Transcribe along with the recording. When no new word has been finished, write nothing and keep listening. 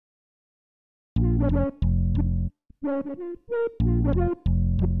Hi,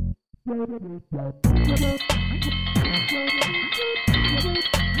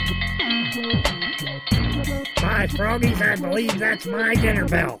 Froggies, I believe that's my dinner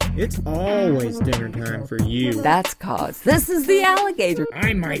bell. It's always dinner time for you. That's 'cause this is the alligator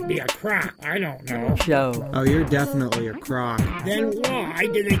I might be a croc, I don't know. show. Oh, you're definitely a croc. Then why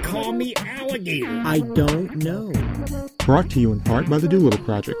do they call me alligator? I don't know. Brought to you in part by the Doolittle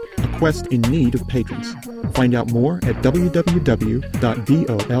Project, a quest in need of patrons. Find out more at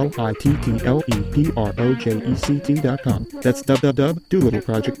www.DOLITTLEPROJECT.com. That's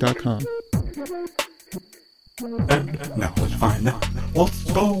www.doolittleproject.com. And now let's find out what's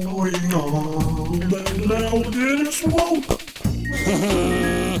going on. The alligator swamp.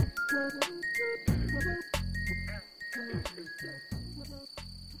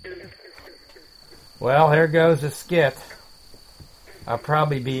 Well, here goes a skit. I'll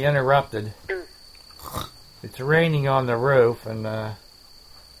probably be interrupted. It's raining on the roof, and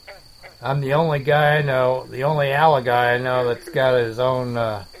I'm the only guy I know, the only ally guy I know that's got his own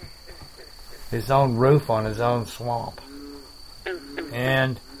roof on his own swamp.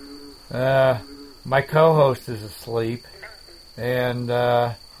 And my co-host is asleep, and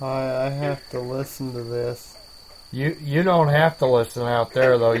I have to listen to this. You don't have to listen out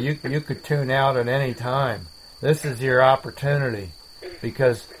there, though. You could tune out at any time. This is your opportunity,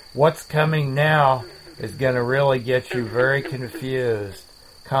 because what's coming now is going to really get you very confused,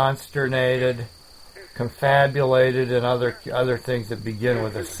 consternated, confabulated, and other things that begin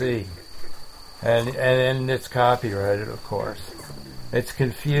with a C. And it's copyrighted, of course. It's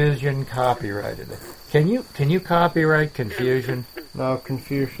Confusion copyrighted. Can you copyright Confusion? No,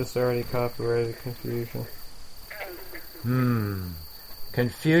 Confucius already copyrighted Confusion.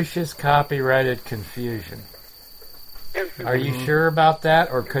 Confucius copyrighted Confusion. Are you sure about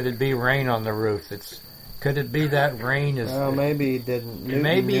that, or could it be rain on the roof? Could it be that rain is... Well, maybe he didn't.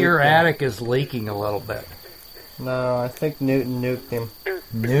 Maybe your attic is leaking a little bit. No, I think Newton nuked him.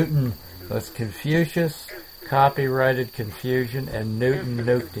 Newton was Confucius, copyrighted Confusion, and Newton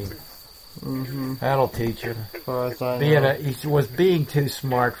nuked him. Mm-hmm. That'll teach you. As far as I know. He was being too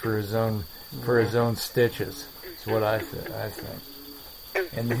smart for his own stitches. That's what I think.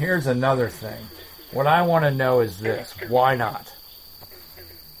 And here's another thing. What I want to know is this: why not?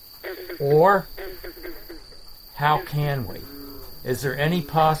 Or how can we? Is there any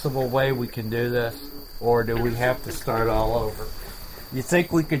possible way we can do this, or do we have to start all over? You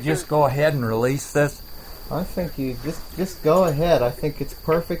think we could just go ahead and release this? I think you just go ahead. I think it's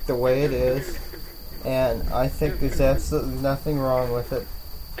perfect the way it is, and I think there's absolutely nothing wrong with it.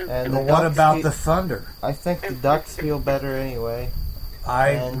 And well, what about the thunder? I think the ducks feel better anyway.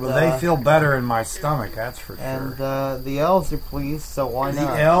 They feel better in my stomach, that's for sure. And the elves are pleased, so why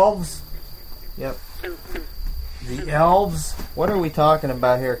not? The elves? Yep. The elves? What are we talking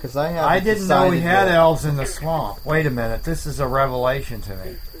about here? Because I didn't know we had elves in the swamp. Wait a minute, this is a revelation to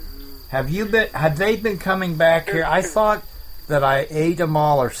me. Have they been coming back here? I thought that I ate them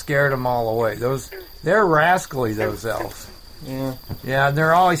all or scared them all away. They're rascally, those elves. Yeah. Yeah,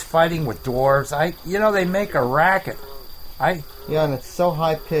 they're always fighting with dwarves. They make a racket. Yeah, and it's so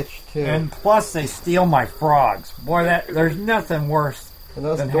high pitched too. And plus, they steal my frogs. Boy, there's nothing worse. And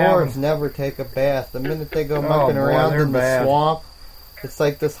those dwarves never take a bath. The minute they go mucking around in the swamp, it's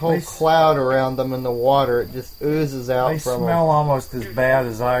like this whole cloud around them in the water. It just oozes out from them. They smell almost as bad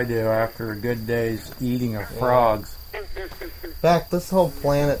as I do after a good day's eating of frogs. In fact, this whole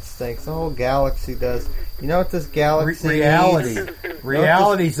planet stinks. The whole galaxy does. You know what this galaxy needs?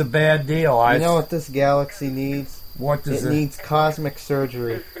 Reality's a bad deal. You know what this galaxy needs? What does it needs? Cosmic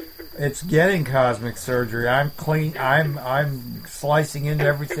surgery. It's getting cosmic surgery. I'm clean. I'm slicing into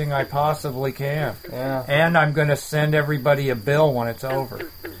everything I possibly can. Yeah. And I'm going to send everybody a bill when it's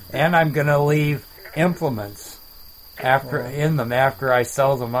over. And I'm going to leave implements in them after I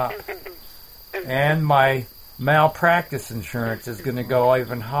sew them up. And my malpractice insurance is going to go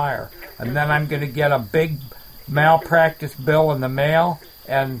even higher. And then I'm going to get a big malpractice bill in the mail,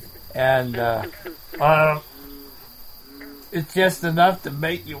 and it's just enough to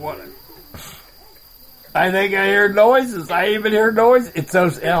make you want to... I think I hear noises. I even hear noises. It's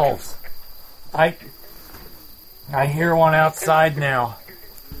those elves. I hear one outside now.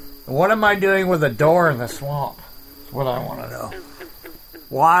 What am I doing with a door in the swamp? That's what I want to know.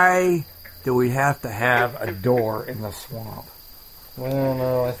 Why do we have to have a door in the swamp? I don't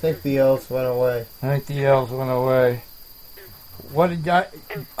know. I think the elves went away.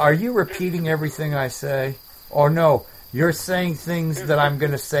 Are you repeating everything I say? Or no, you're saying things that I'm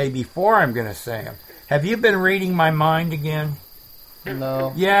going to say before I'm going to say them. Have you been reading my mind again?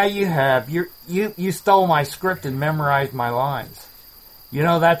 No. Yeah, you have. You stole my script and memorized my lines. You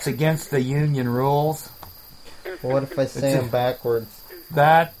know that's against the union rules. What if I say them backwards?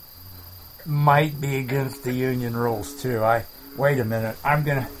 That might be against the union rules too. Wait a minute. I'm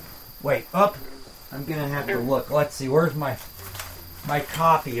gonna have to look. Let's see. Where's my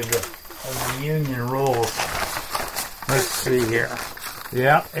copy of the union rules? Let's see here.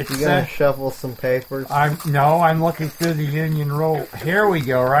 Yep, it's. You gonna shuffle some papers? I'm looking through the union rule. Here we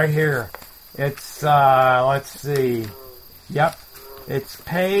go. Right here. It's let's see. Yep. It's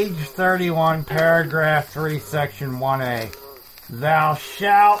page 31, paragraph 3, section 1A. Thou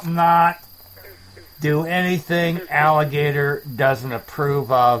shalt not do anything alligator doesn't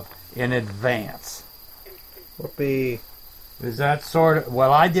approve of in advance. Whoopee. Is that sort of...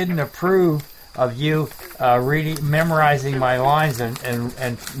 Well, I didn't approve of you memorizing my lines and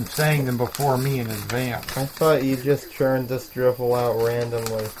saying them before me in advance. I thought you just churned this drivel out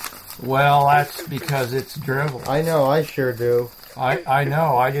randomly. Well, that's because it's drivel. I know, I sure do. I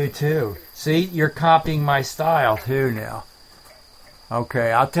know, I do too. See, you're copying my style too now.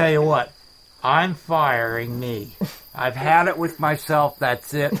 Okay, I'll tell you what. I'm firing me. I've had it with myself.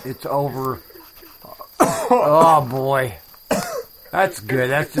 That's it. It's over. Oh, boy. That's good.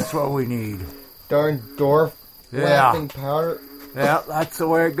 That's just what we need. Darn dwarf laughing powder. Yeah, that's the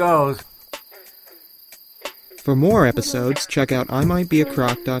way it goes. For more episodes, check out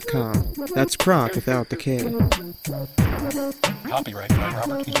imightbeacroc.com. That's croc without the K. Copyright by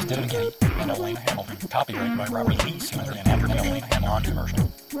Robert E. Dennehy and Elena Hamilton. Copyright by Robert Lee Smith and Elena Hamilton.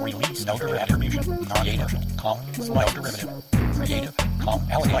 Non-commercial. Release, no attribution, non-native, commons, no derivative. Creative,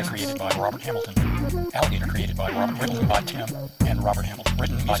 Alligator created by Robert Hamilton. Alligator created by Robert, written by Tim and Robert Hamilton.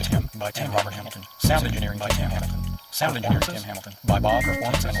 Written by Tim, Robert Hamilton. Sound engineering by Tim Hamilton. Sound engineering Tim Hamilton. By Bob,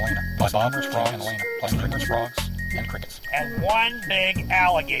 Performance, and Elena. By Bobbers, Frogs, and Elena. Plus Crickets, Frogs, and Crickets. And one big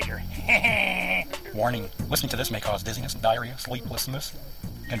alligator. Warning, listening to this may cause dizziness, diarrhea, sleeplessness,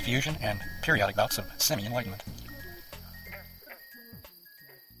 confusion, and periodic bouts of semi-enlightenment.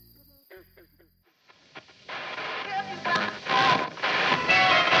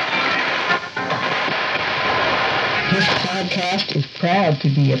 This podcast is proud to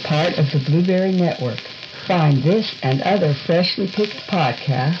be a part of the Blueberry Network. Find this and other freshly picked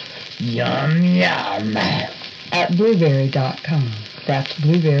podcasts, Yum, yum. at blueberry.com. That's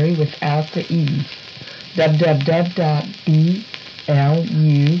blueberry without the E.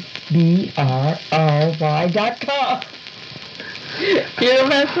 www.blueberry.com. You're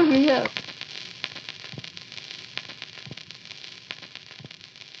messing me up.